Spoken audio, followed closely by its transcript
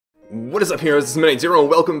What is up, heroes? This is Midnight Zero, and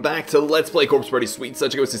welcome back to Let's Play Corpse Party Suite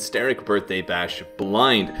Sachiko's Hysteric Birthday Bash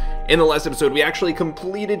Blind. In the last episode, we actually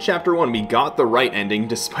completed Chapter 1. We got the right ending,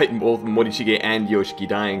 despite both Morichige and Yoshiki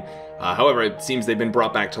dying. However, it seems they've been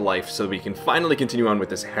brought back to life, so we can finally continue on with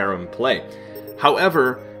this harem play.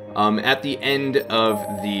 However, at the end of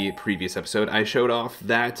the previous episode, I showed off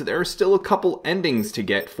that there are still a couple endings to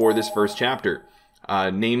get for this first chapter.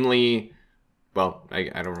 Namely... well,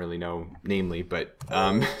 I don't really know namely, but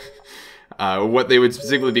what they would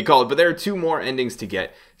specifically be called. But there are two more endings to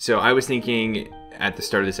get. So I was thinking at the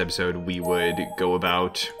start of this episode we would go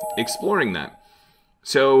about exploring that.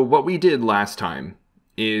 So what we did last time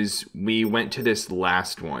is we went to this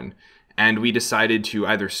last one and we decided to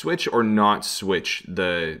either switch or not switch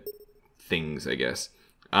the things, I guess.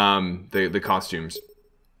 The costumes.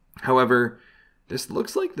 However, this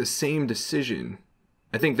looks like the same decision.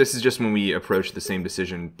 I think this is just when we approached the same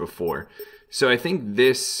decision before. So I think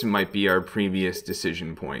this might be our previous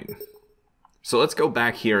decision point. So let's go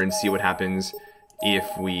back here and see what happens if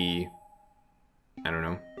we... I don't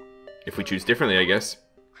know. If we choose differently, I guess.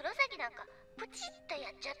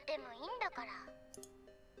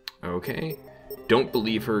 Okay. Don't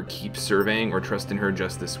believe her, keep surveying, or trust in her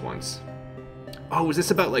just this once. Oh, is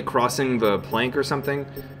this about like crossing the plank or something?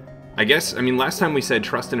 I guess, I mean, last time we said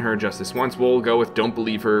trust in her just this once. We'll go with don't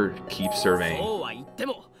believe her, keep surveying.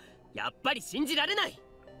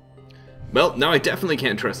 Well, now I definitely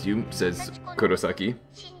can't trust you, says Kurosaki.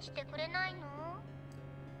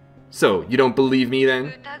 So, you don't believe me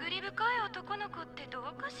then?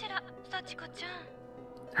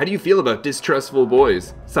 How do you feel about distrustful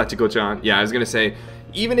boys, Sachiko-chan? Yeah, I was gonna say,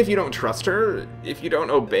 even if you don't trust her, if you don't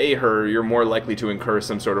obey her, you're more likely to incur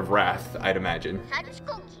some sort of wrath, I'd imagine.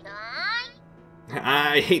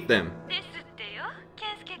 I hate them.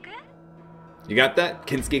 You got that,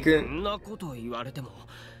 Kensuke-kun?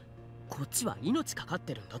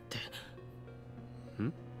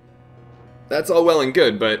 That's all well and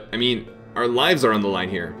good, but, I mean, our lives are on the line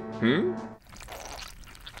here.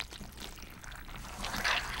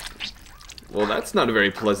 Well, that's not a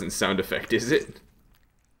very pleasant sound effect, is it?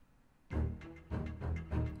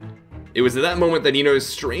 It was at that moment that he noticed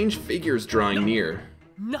strange figures drawing near.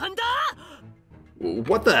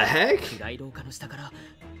 What the heck?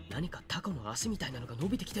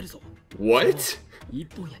 What?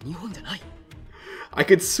 I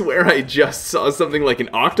could swear I just saw something like an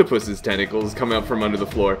octopus's tentacles come out from under the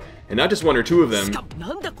floor, and not just one or two of them.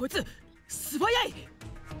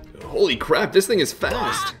 Holy crap, this thing is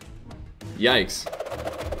fast. Yikes.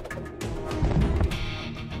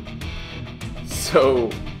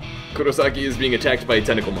 So, Kurosaki is being attacked by a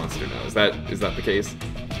tentacle monster now. Is that the case?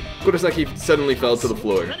 Kurosaki suddenly fell to the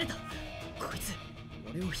floor.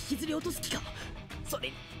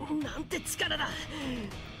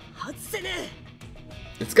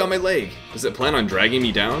 It's got my leg. Does it plan on dragging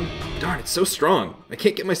me down? Darn, it's so strong. I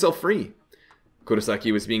can't get myself free.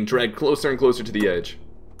 Kurosaki was being dragged closer and closer to the edge.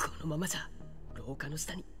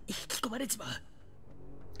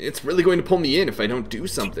 It's really going to pull me in if I don't do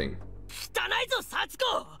something.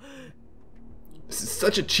 This is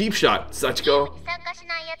such a cheap shot, Sachiko.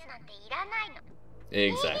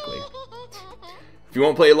 Exactly. If you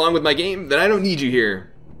won't play along with my game, then I don't need you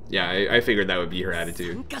here. Yeah, I figured that would be her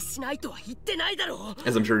attitude. As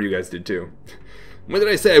I'm sure you guys did too. When did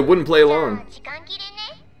I say I wouldn't play along?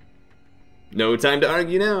 No time to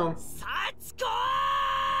argue now.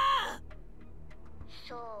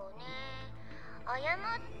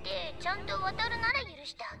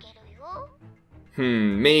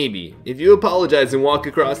 Maybe. If you apologize and walk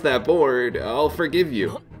across that board, I'll forgive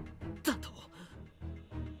you.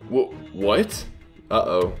 What?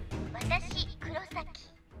 Uh-oh.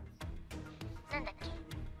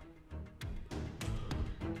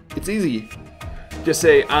 It's easy. Just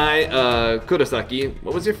say, Kurosaki.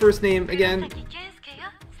 What was your first name again?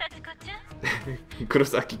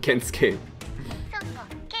 Kurosaki Kensuke.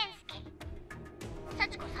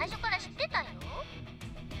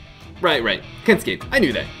 Right. Kensuke. I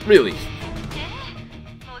knew that. Really.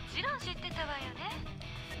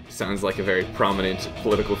 Sounds like a very prominent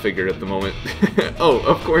political figure at the moment. Oh,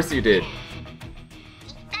 of course you did.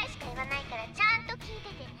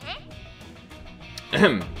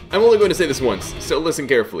 Ahem. I'm only going to say this once, so listen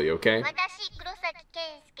carefully, okay?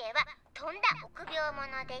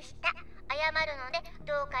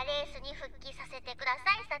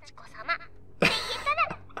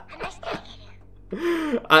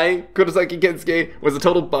 I, Kurosaki Kensuke, was a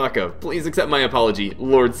total baka. Please accept my apology,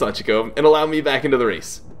 Lord Sachiko, and allow me back into the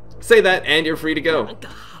race. Say that, and you're free to go.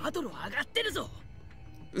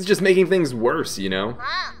 It's just making things worse, you know?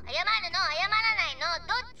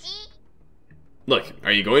 Look,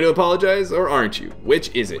 are you going to apologize or aren't you? Which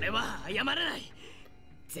is it?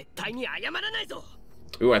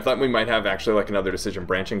 Ooh, I thought we might have actually like another decision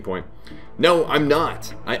branching point. No, I'm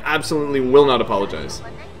not. I absolutely will not apologize.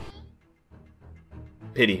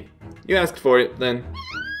 Pity. You asked for it, then.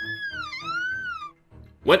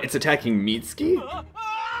 What? It's attacking Mitsuki?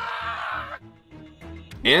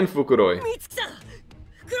 And Fukuroi.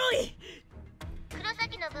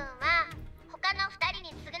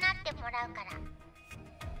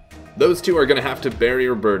 Those two are gonna have to bear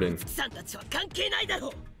your burden.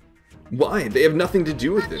 Why? They have nothing to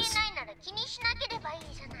do with this.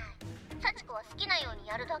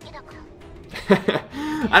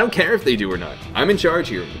 I don't care if they do or not. I'm in charge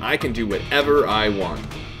here. I can do whatever I want.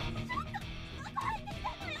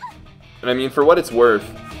 And I mean, for what it's worth,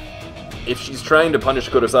 if she's trying to punish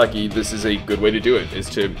Kurosaki, this is a good way to do it, is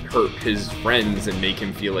to hurt his friends and make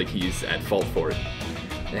him feel like he's at fault for it.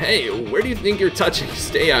 Hey, where do you think you're touching?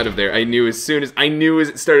 Stay out of there. I knew as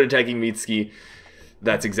it started attacking Mitsuki,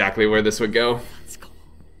 that's exactly where this would go.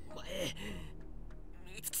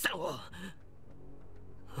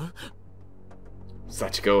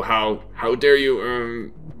 Sachiko, how dare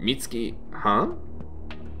you, Mitsuki, huh?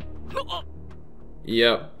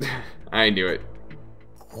 Yep, I knew it.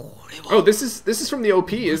 Oh, this is from the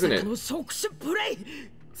OP, isn't it?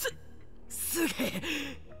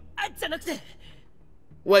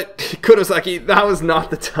 What? Kurosaki, that was not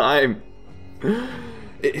the time.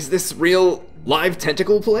 Is this real live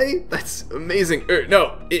tentacle play? That's amazing.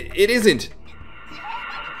 No, it isn't.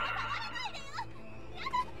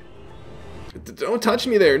 Don't touch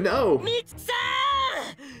me there, no.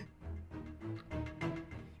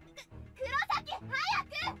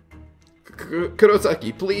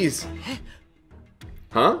 Kurosaki, please.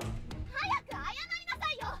 Huh?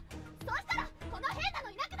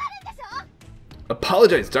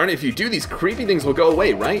 Apologize, darn it. If you do, these creepy things will go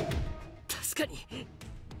away, right?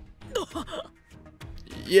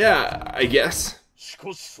 Yeah, I guess.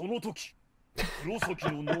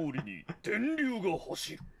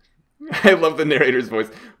 I love the narrator's voice.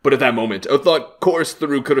 But at that moment, a thought coursed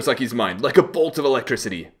through Kurosaki's mind like a bolt of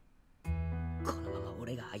electricity.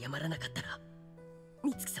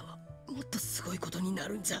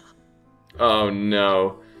 Oh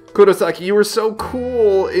no. Kurosaki, you were so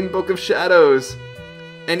cool in Book of Shadows.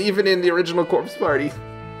 And even in the original Corpse Party.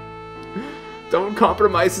 Don't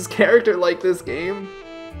compromise his character like this, game.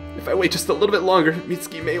 If I wait just a little bit longer,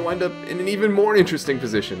 Mitsuki may wind up in an even more interesting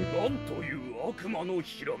position.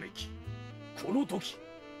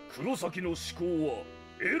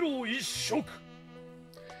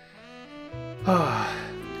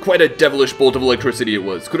 Quite a devilish bolt of electricity it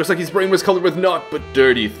was. Kurosaki's brain was colored with naught but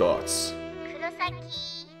dirty thoughts.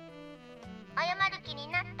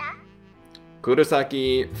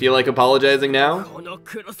 Kurosaki, feel like apologizing now?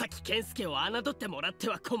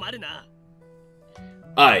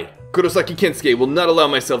 I, Kurosaki Kensuke, will not allow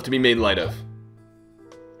myself to be made light of.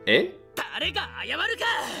 Eh?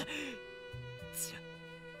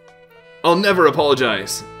 I'll never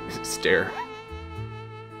apologize. Stare.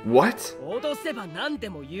 What?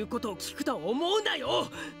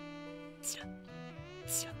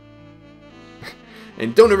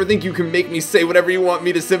 And don't ever think you can make me say whatever you want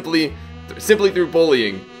me to simply through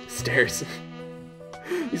bullying. Stares.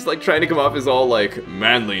 He's like trying to come off as all like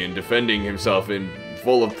manly and defending himself and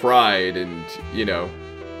full of pride and, you know,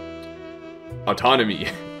 autonomy.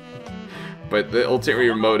 But the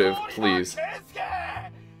ulterior motive, please.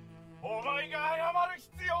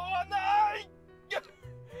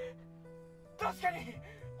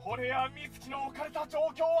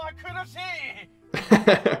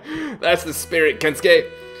 That's the spirit, Kensuke.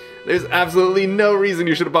 There's absolutely no reason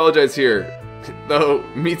you should apologize here. Though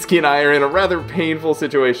Mitsuki and I are in a rather painful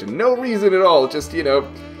situation. No reason at all, just, you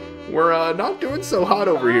know, we're not doing so hot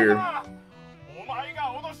over here.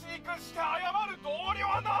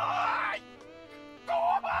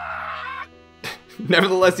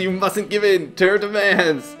 Nevertheless, you mustn't give in to her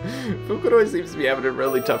demands. Fukuroi seems to be having a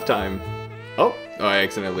really tough time. Oh, I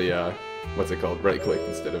accidentally, what's it called? Right click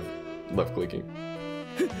instead of left clicking.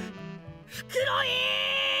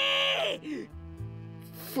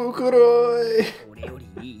 Fukuroi!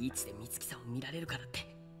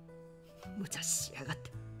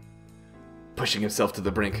 Pushing himself to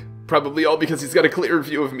the brink. Probably all because he's got a clearer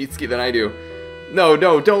view of Mitsuki than I do. No,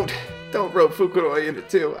 don't rope Fukuroi in it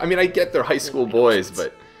too. I mean, I get they're high school boys,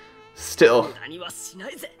 but still.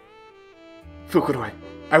 Fukuroi,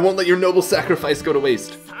 I won't let your noble sacrifice go to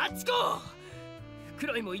waste.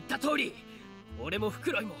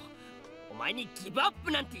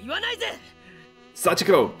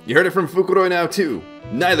 Sachiko, you heard it from Fukuroi now too.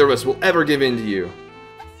 Neither of us will ever give in to you.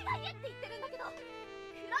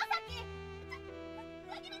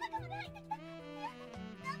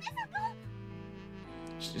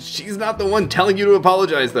 She's not the one telling you to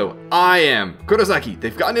apologize, though. I am. Kurosaki,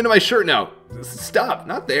 they've gotten into my shirt now. Stop,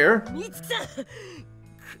 not there.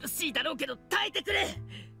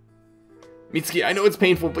 Mitsuki, I know it's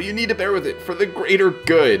painful, but you need to bear with it for the greater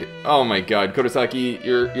good. Oh my god, Kurosaki,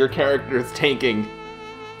 your character is tanking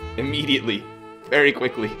immediately, very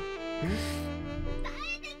quickly.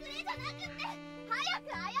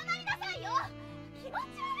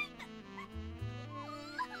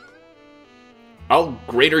 I'll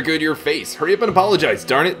greater good your face. Hurry up and apologize,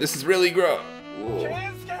 darn it. This is really gross.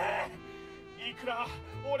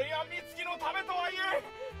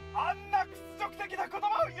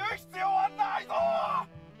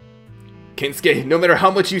 Kensuke, no matter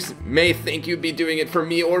how much you may think you'd be doing it for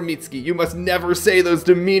me or Mitsuki, you must never say those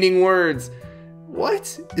demeaning words.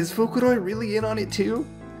 What? Is Fukuroi really in on it too?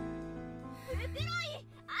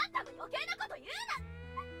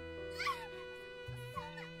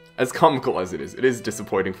 As comical as it is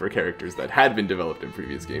disappointing for characters that had been developed in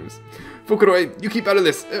previous games. Fukuroi, you keep out of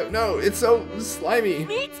this. No, it's so slimy.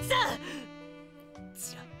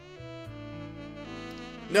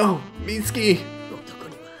 No, Mitsuki.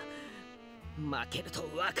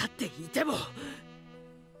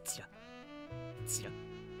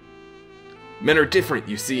 Men are different,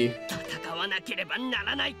 you see.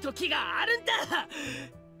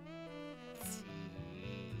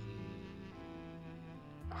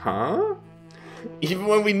 Huh? Even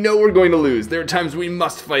when we know we're going to lose, there are times we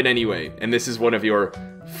must fight anyway. And this is one of your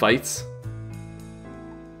fights?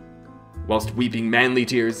 Whilst weeping manly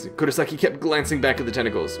tears, Kurosaki kept glancing back at the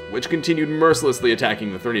tentacles, which continued mercilessly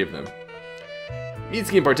attacking the 30 of them.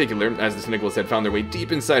 Mitsuki in particular, as the tentacles had found their way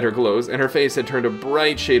deep inside her clothes, and her face had turned a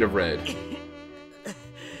bright shade of red.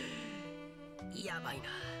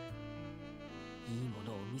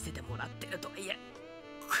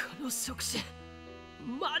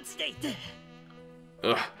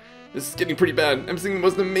 Ugh, this is getting pretty bad. I'm seeing the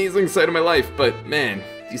most amazing sight of my life, but man,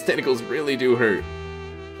 these tentacles really do hurt.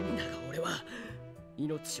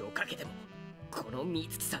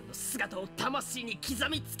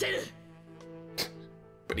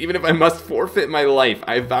 But even if I must forfeit my life,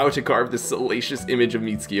 I vow to carve this salacious image of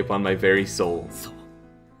Mitsuki upon my very soul.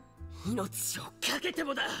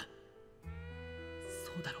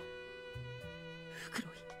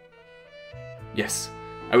 Yes,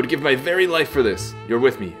 I would give my very life for this. You're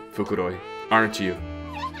with me, Fukuroi, aren't you?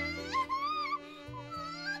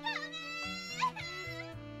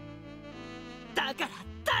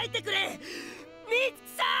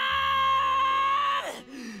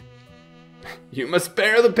 You must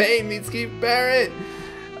bear the pain, Mitsuki, bear it!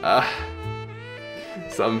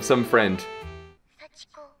 Some friend.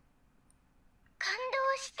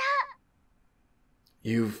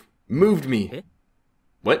 You've moved me.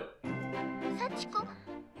 What?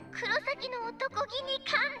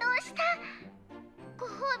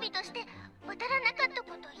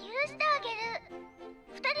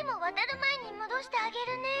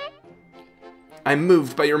 I'm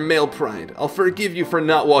moved by your male pride. I'll forgive you for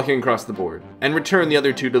not walking across the board, and return the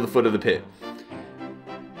other two to the foot of the pit.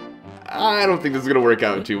 I don't think this is gonna work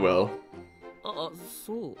out too well.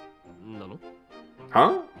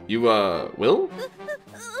 Huh? You, will?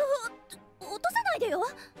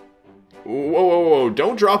 Whoa,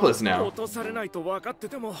 don't drop us now.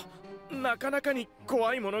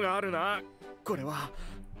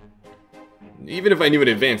 Even if I knew in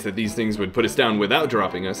advance that these things would put us down without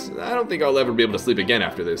dropping us, I don't think I'll ever be able to sleep again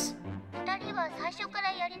after this.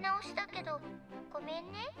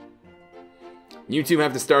 You two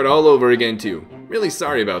have to start all over again too. Really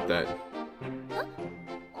sorry about that.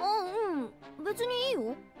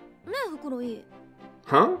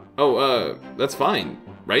 Huh? Oh, that's fine.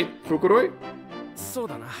 Right, Fukuroi?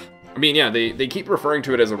 I mean, yeah, they keep referring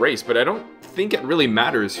to it as a race, but I don't think it really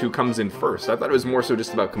matters who comes in first. I thought it was more so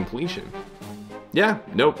just about completion. Yeah,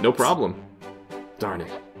 no problem. Darn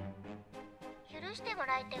it.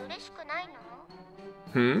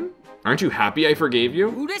 Aren't you happy I forgave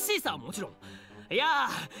you?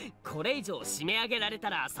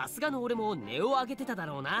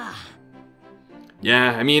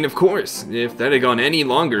 Yeah, I mean, of course. If that had gone any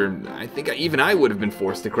longer, I think even I would have been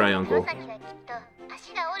forced to cry uncle.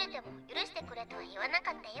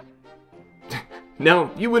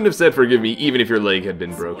 No, you wouldn't have said forgive me even if your leg had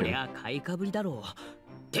been broken. I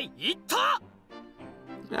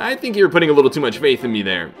think you're putting a little too much faith in me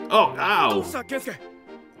there. Oh, ow!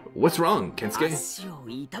 What's wrong, Kensuke?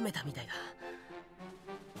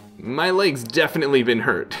 My leg's definitely been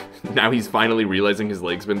hurt. Now he's finally realizing his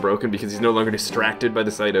leg's been broken because he's no longer distracted by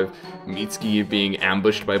the sight of Mitsuki being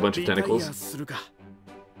ambushed by a bunch of tentacles.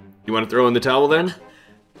 You want to throw in the towel then?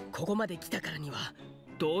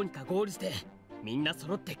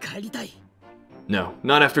 No,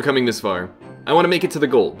 not after coming this far. I want to make it to the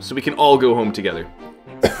goal, so we can all go home together.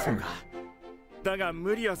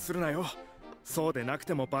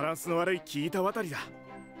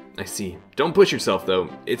 I see. Don't push yourself though.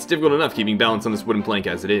 It's difficult enough keeping balance on this wooden plank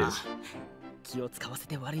as it is.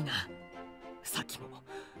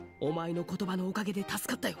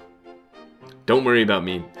 Don't worry about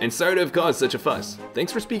me, and sorry to have caused such a fuss.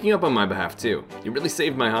 Thanks for speaking up on my behalf too. You really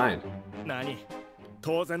saved my hide.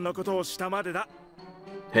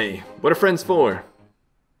 Hey, what are friends for?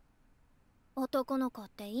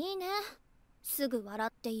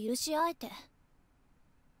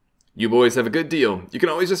 You boys have a good deal. You can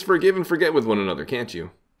always just forgive and forget with one another, can't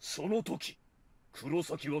you?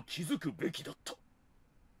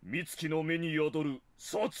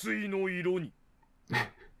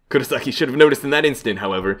 Kurosaki should have noticed in that instant,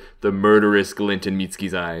 however, the murderous glint in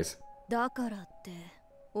Mitsuki's eyes.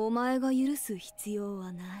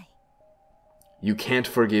 You can't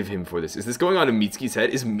forgive him for this. Is this going on in Mitsuki's head?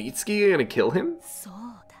 Is Mitsuki gonna kill him?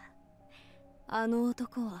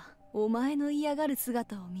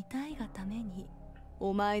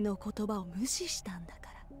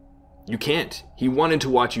 You can't. He wanted to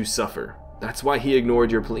watch you suffer. That's why he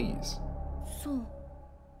ignored your pleas.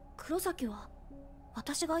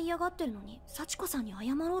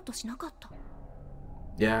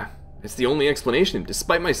 Yeah, it's the only explanation.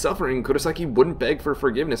 Despite my suffering, Kurosaki wouldn't beg for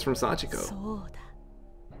forgiveness from Sachiko.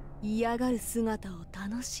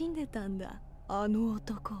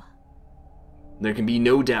 There can be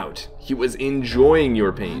no doubt. He was enjoying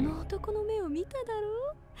your pain.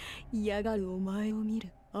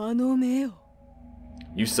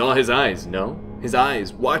 You saw his eyes, no? His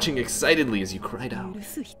eyes, watching excitedly as you cried out.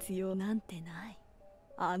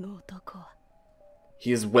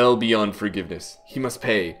 He is well beyond forgiveness. He must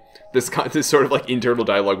pay. This sort of like internal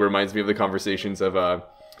dialogue reminds me of the conversations of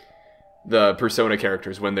the Persona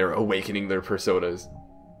characters when they're awakening their personas.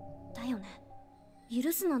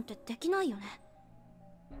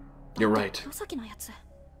 You're right.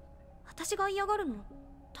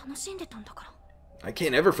 I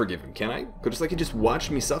can't ever forgive him, can I? Kurosaki just watched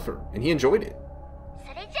me suffer, and he enjoyed it.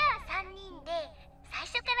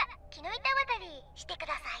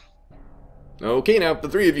 Okay, now, the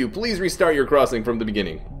three of you, please restart your crossing from the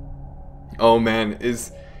beginning. Oh man,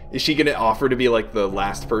 is she gonna offer to be like the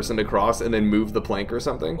last person to cross and then move the plank or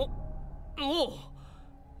something?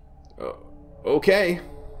 Okay.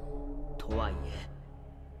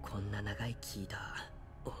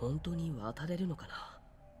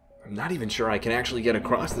 I'm not even sure I can actually get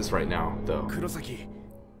across this right now, though.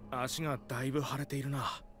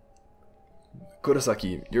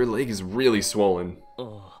 Kurosaki, your leg is really swollen.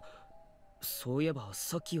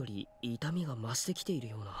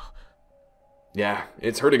 Yeah,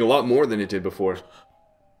 it's hurting a lot more than it did before.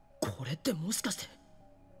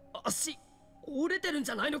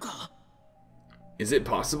 Is it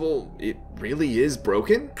possible it really is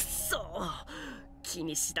broken?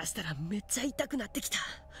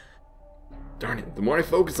 Darn it, the more I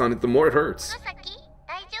focus on it, the more it hurts.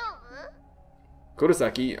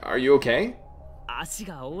 Kurosaki, are you okay?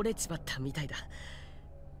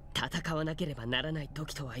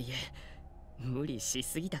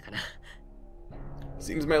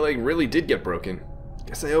 Seems my leg really did get broken.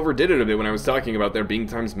 Guess I overdid it a bit when I was talking about there being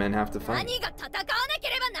times men have to fight.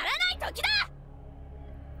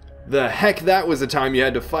 The heck, that was the time you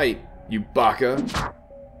had to fight, you baka.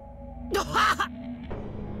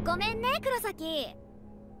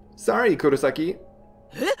 Sorry, Kurosaki.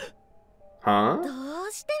 Huh?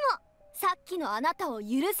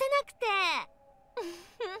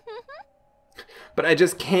 But I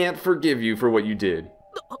just can't forgive you for what you did.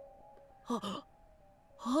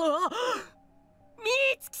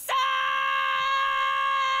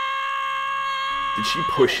 Did she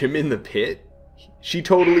push him in the pit? She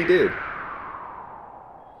totally did.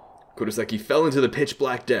 Kurosaki fell into the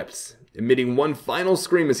pitch-black depths, emitting one final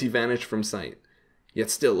scream as he vanished from sight.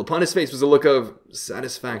 Yet still, upon his face was a look of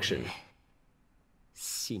satisfaction.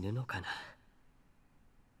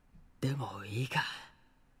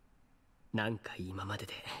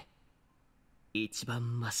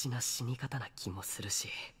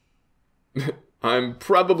 I'm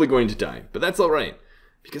probably going to die, but that's alright.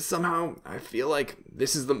 Because somehow, I feel like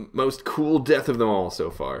this is the most cool death of them all so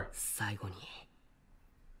far.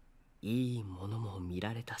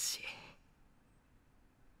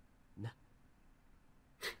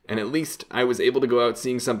 And at least I was able to go out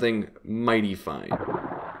seeing something mighty fine.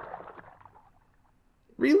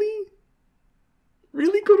 Really?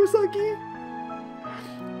 Really, Kurosaki?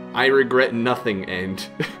 I regret nothing, and...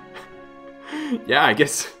 yeah, I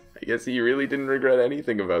guess he really didn't regret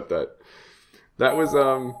anything about that. That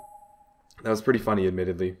was pretty funny,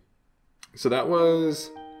 admittedly. So that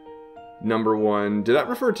was number 1. Did that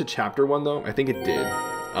refer to chapter 1, though? I think it did.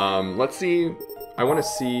 Let's see. I want to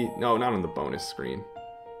see... No, not on the bonus screen.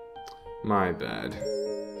 My bad.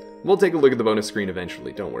 We'll take a look at the bonus screen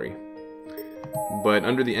eventually, don't worry. But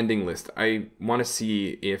under the ending list, I want to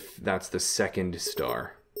see if that's the 2nd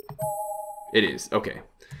star. It is, okay.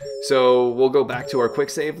 So we'll go back to our quick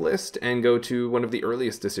save list and go to one of the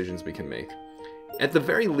earliest decisions we can make. At the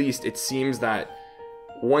very least, it seems that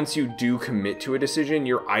once you do commit to a decision,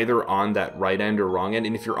 you're either on that right end or wrong end,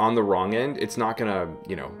 and if you're on the wrong end, it's not gonna,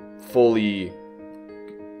 you know, fully,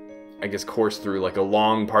 I guess, course through like a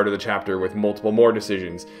long part of the chapter with multiple more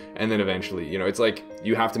decisions, and then eventually, you know, it's like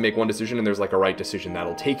you have to make one decision and there's like a right decision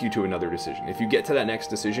that'll take you to another decision. If you get to that next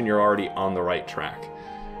decision, you're already on the right track,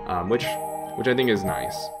 which I think is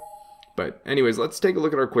nice. But anyways, let's take a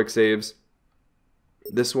look at our quick saves.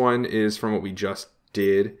 This one is from what we just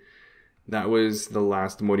did. That was the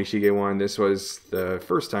last Morishige one. This was the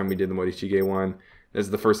first time we did the Morishige one. This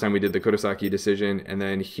is the first time we did the Kurosaki decision. And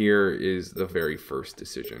then here is the very first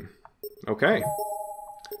decision. Okay.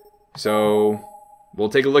 So, we'll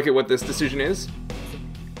take a look at what this decision is.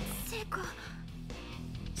 Seiko.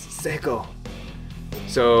 Seiko.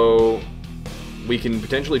 So, we can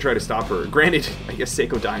potentially try to stop her. Granted, I guess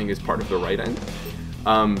Seiko dying is part of the right end.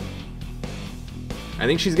 I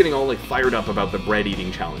think she's getting all like fired up about the bread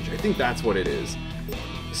eating challenge. I think that's what it is.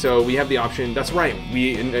 So we have the option, that's right,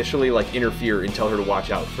 we initially like interfere and tell her to watch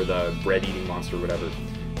out for the bread eating monster or whatever.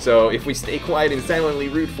 So if we stay quiet and silently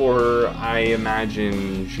root for her, I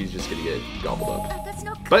imagine she's just gonna get gobbled up.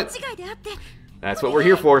 But that's what we're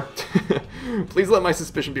here for. Please let my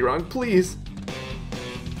suspicion be wrong, please.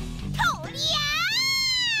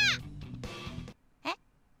 At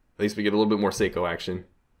least we get a little bit more Seiko action.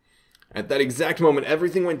 At that exact moment,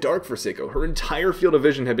 everything went dark for Seiko. Her entire field of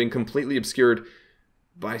vision had been completely obscured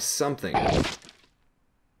by something.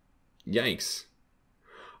 Yikes.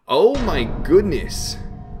 Oh my goodness.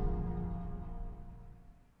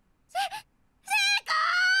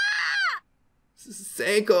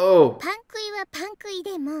 Seiko!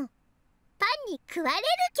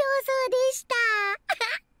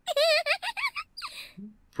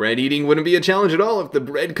 Bread eating wouldn't be a challenge at all if the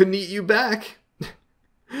bread couldn't eat you back.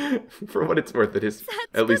 For what it's worth, it is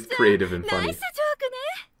at least creative and funny.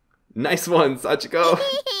 Nice one, Sachiko!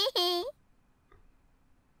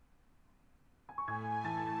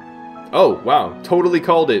 Oh, wow. Totally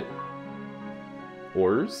called it.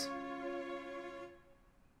 Oars?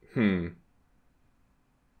 I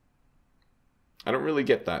don't really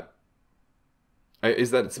get that.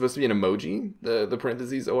 Is that supposed to be an emoji? The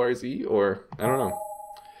parentheses ORZ? Or, I don't know.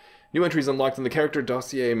 New entries unlocked in the character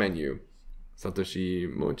dossier menu. Satoshi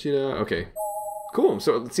Mochida. Okay. Cool.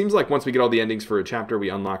 So it seems like once we get all the endings for a chapter, we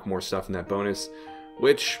unlock more stuff in that bonus,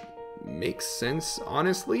 which makes sense,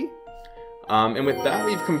 honestly. And with that,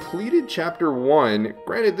 we've completed chapter 1.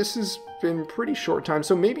 Granted, this has been pretty short time,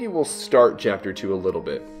 so maybe we'll start chapter 2 a little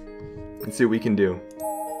bit and see what we can do.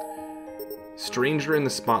 Stranger in the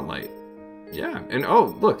Spotlight. Yeah, and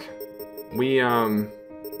oh, look.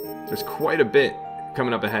 There's quite a bit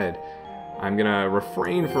coming up ahead. I'm gonna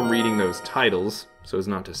refrain from reading those titles so as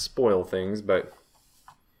not to spoil things, but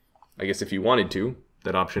I guess if you wanted to,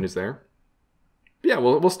 that option is there. But yeah,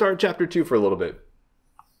 we'll start chapter 2 for a little bit.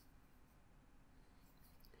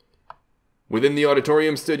 Within the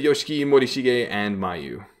auditorium stood Yoshiki, Morishige, and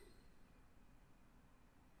Mayu,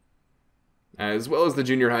 as well as the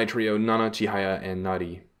junior high trio Nana, Chihaya, and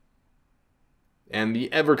Nari, and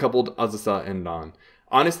the ever-coupled Azusa and Nan.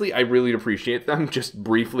 Honestly, I really appreciate them just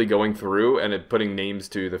briefly going through and putting names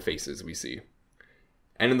to the faces we see.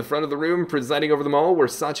 And in the front of the room, presiding over them all, were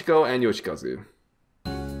Sachiko and Yoshikazu.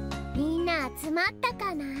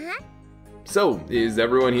 So, is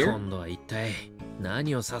everyone here? What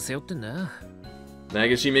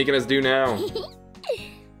is she making us do now?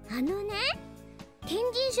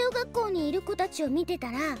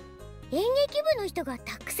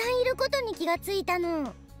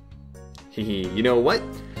 You know what?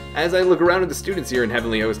 As I look around at the students here in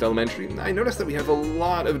Heavenly Host Elementary, I notice that we have a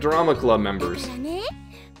lot of drama club members.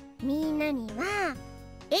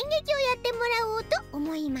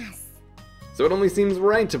 So it only seems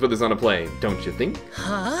right to put this on a play, don't you think?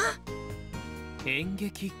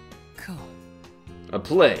 A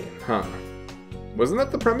play, huh? Wasn't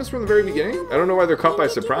that the premise from the very beginning? I don't know why they're caught by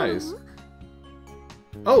surprise.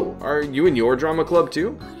 Oh, are you in your drama club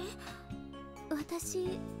too?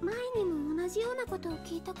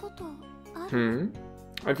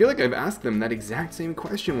 I feel like I've asked them that exact same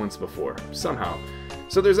question once before, somehow.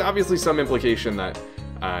 So there's obviously some implication that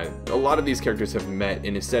a lot of these characters have met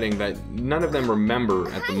in a setting that none of them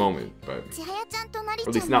remember at the moment, but or at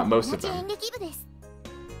least not most of them.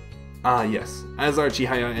 Ah, yes, as are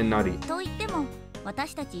Chihaya and Nari.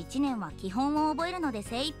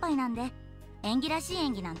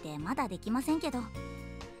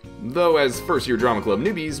 Though as first-year drama club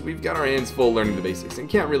newbies, we've got our hands full learning the basics and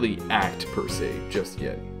can't really act per se just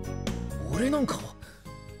yet.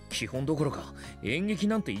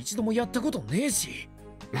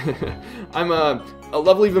 I'm a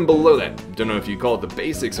level even below that. Don't know if you call it the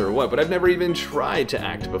basics or what, but I've never even tried to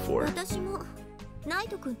act before.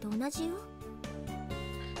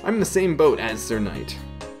 I'm in the same boat as Sir Knight.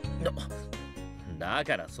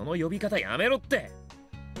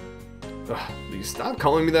 Ugh, will you stop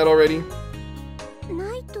calling me that already?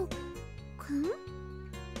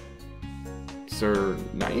 Sir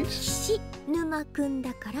Knight?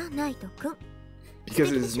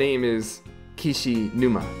 Because his name is Kishi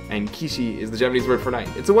Numa, and Kishi is the Japanese word for knight.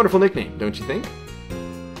 It's a wonderful nickname, don't you think?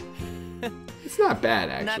 It's not bad,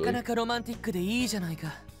 actually.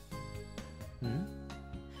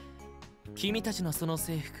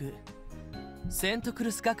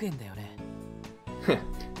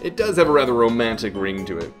 It does have a rather romantic ring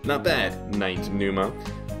to it. Not bad, Knight Numa.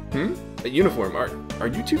 A uniform. Are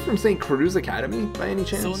you two from St. Cruz Academy, by any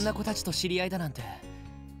chance?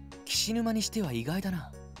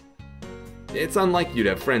 It's unlike you to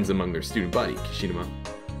have friends among their student body, Kishinuma.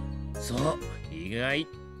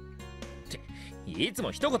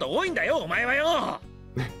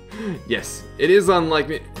 Yes, it is unlike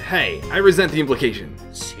me. Hey, I resent the implication.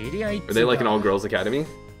 Are they like an all-girls academy?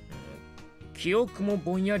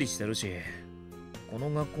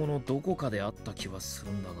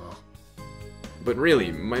 But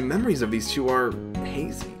really, my memories of these two are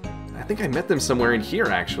hazy. I think I met them somewhere in here,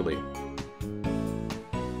 actually.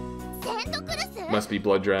 Must be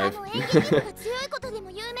blood drive.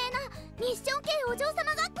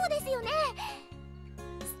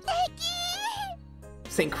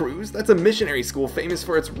 St. Cruz? That's a missionary school famous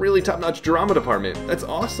for its really top-notch drama department. That's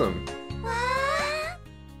awesome.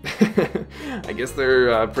 I guess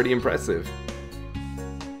they're pretty impressive.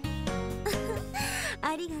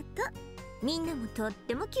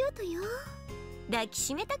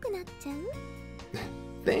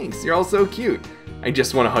 Thanks, you're all so cute. I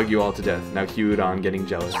just want to hug you all to death. Now cue it on getting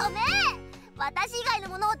jealous.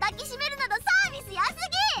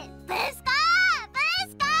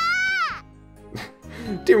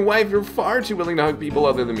 Dear wife, you're far too willing to hug people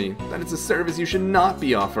other than me. That is a service you should not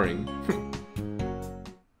be offering.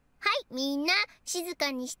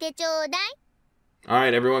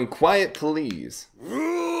 Alright everyone, quiet please.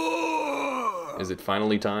 Is it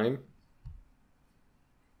finally time?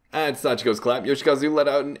 At Sachiko's clap, Yoshikazu let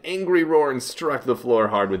out an angry roar and struck the floor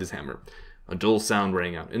hard with his hammer. A dull sound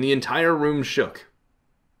rang out, and the entire room shook.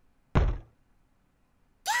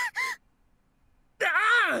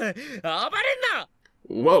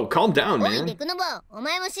 Whoa, calm down, man.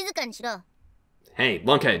 Hey,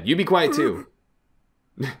 lunkhead, you be quiet too.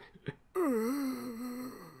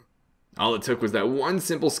 All it took was that one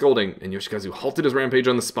simple scolding, and Yoshikazu halted his rampage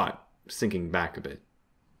on the spot, sinking back a bit.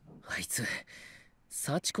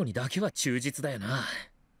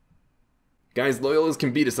 Guys loyal as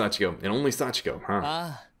can be to Sachiko, and only Sachiko, huh?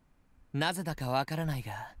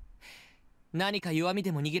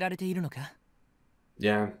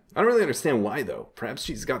 Yeah, I don't really understand why though. Perhaps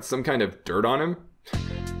she's got some kind of dirt on him?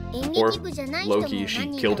 Or low-key,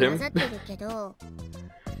 she killed him?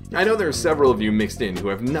 I know there are several of you mixed in who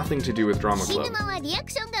have nothing to do with Drama Club.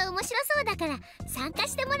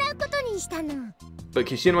 But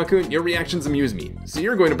Kishinuma-kun, your reactions amuse me, so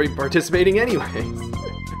you're going to be participating anyways.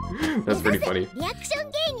 That's pretty funny.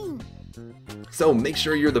 So make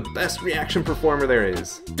sure you're the best reaction performer there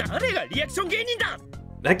is. The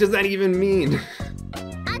heck does that even mean?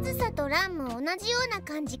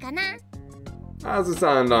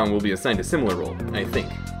 Azusa and Ran will be assigned a similar role, I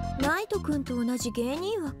think.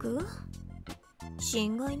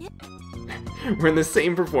 We're in the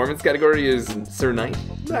same performance category as Sir Knight?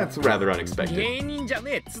 That's rather unexpected.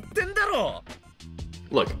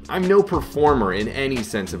 Look, I'm no performer in any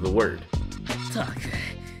sense of the word.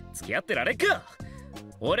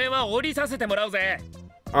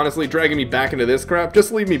 Honestly, dragging me back into this crap,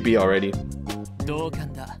 just leave me be already.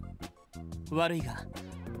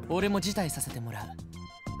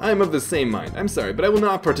 I'm of the same mind. I'm sorry, but I will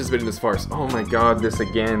not participate in this farce. Oh my god, this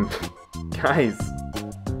again. Guys.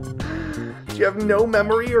 Do you have no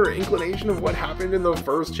memory or inclination of what happened in the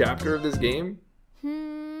first chapter of this game?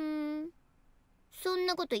 そん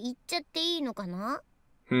なこと言っちゃっていいのかな?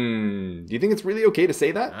 Do you think it's really okay to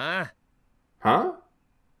say that? Huh?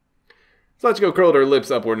 Sachiko curled her lips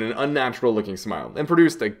upward in an unnatural-looking smile and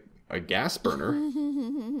produced a gas burner.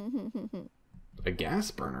 A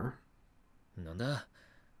gas burner? なんだ?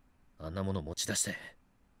 あんなもの持ち出して。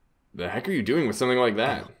 The heck are you doing with something like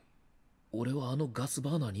that? 俺はあのガス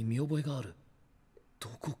バーナーに見覚えがある。ど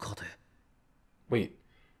こかで。 Wait,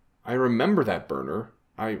 I remember that burner.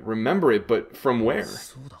 I remember it, but from where?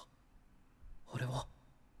 そうだ。あれは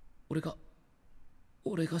俺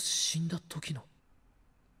が死んだ時の。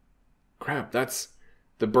 Crap, that's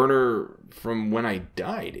the burner from when I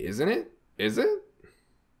died, isn't it? Is it?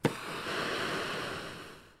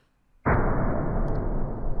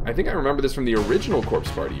 I think I remember this from the original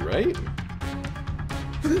Corpse Party, right?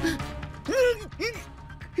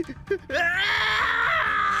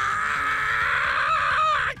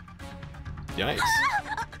 Yikes.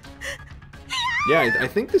 Yeah, I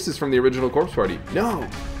think this is from the original Corpse Party. No!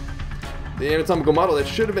 The anatomical model that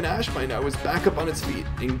should have been Ash by now was back up on its feet,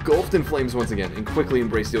 engulfed in flames once again, and quickly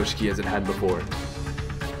embraced Yoshiki as it had before.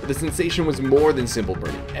 But the sensation was more than simple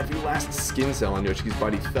burning. Every last skin cell on Yoshiki's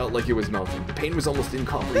body felt like it was melting. The pain was almost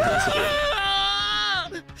incomprehensible.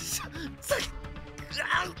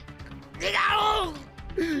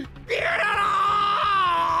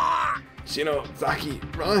 Shino, Zaki,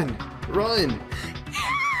 run! Run!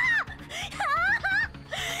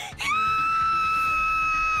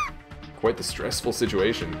 Quite the stressful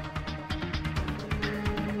situation.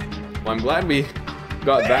 Well, I'm glad we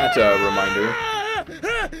got that reminder.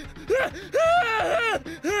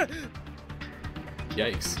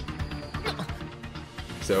 Yikes.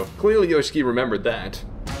 So, clearly Yoshiki remembered that.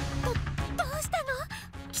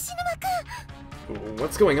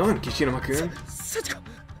 What's going on, Kishinuma-kun? Sachiko!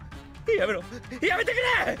 やめろ! やめてく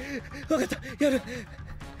れ! わかった、やる!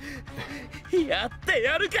 やって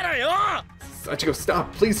やるからよ! Sachiko,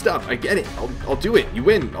 stop! Please stop! I get it! I'll do it! You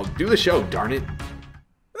win! I'll do the show, darn it!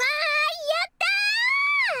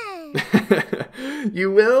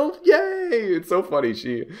 You will? Yay! It's so funny.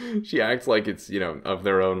 She acts like it's, you know, of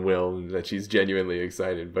their own will and that she's genuinely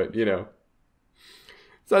excited, but, you know.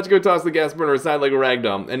 Sachiko tossed the gas burner aside like a rag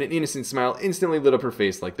doll, and an innocent smile instantly lit up her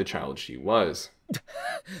face like the child she was.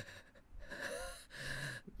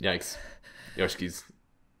 Yikes. Yoshiki's,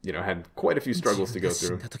 you know, had quite a few struggles to go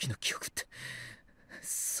through.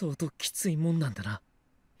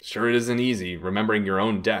 Sure it isn't easy, remembering your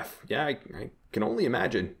own death. Yeah, I can only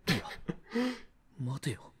imagine.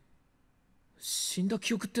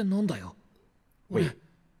 Wait.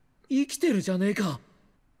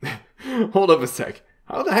 Hold up a sec.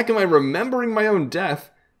 How the heck am I remembering my own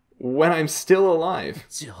death when I'm still alive?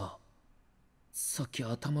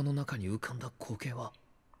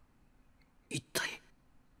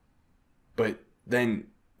 But then,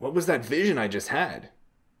 what was that vision I just had?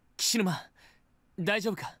 Kishinuma,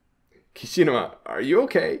 are you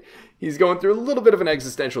okay? He's going through a little bit of an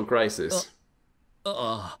existential crisis.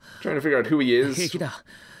 Trying to figure out who he is,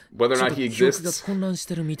 whether or not he exists.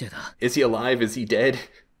 Is he alive? Is he dead?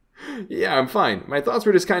 Yeah, I'm fine. My thoughts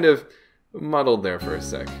were just kind of muddled there for a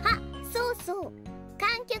sec.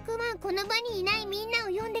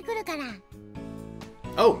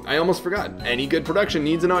 Oh, I almost forgot. Any good production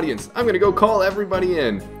needs an audience. I'm gonna go call everybody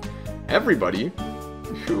in. Everybody?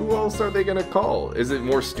 Who else are they gonna call? Is it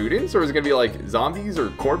more students, or is it gonna be like zombies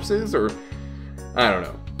or corpses, or I don't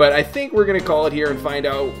know. But I think we're gonna call it here and find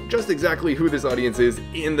out just exactly who this audience is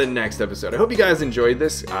in the next episode. I hope you guys enjoyed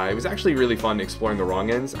this. It was actually really fun exploring the wrong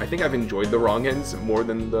ends. I think I've enjoyed the wrong ends more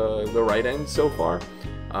than the right ends so far.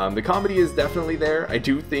 The comedy is definitely there. I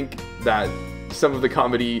do think that some of the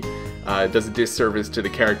comedy does a disservice to the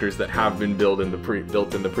characters that have been built in the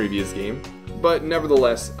previous game. But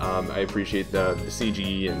nevertheless, I appreciate the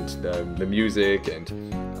CG and the music and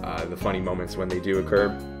the funny moments when they do occur.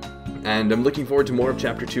 And I'm looking forward to more of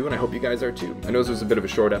Chapter 2, and I hope you guys are too. I know this was a bit of a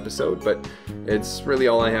short episode, but it's really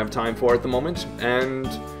all I have time for at the moment, and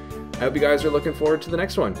I hope you guys are looking forward to the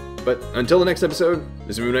next one. But until the next episode,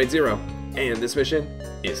 this is Moon Knight Zero, and this mission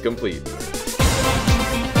is complete.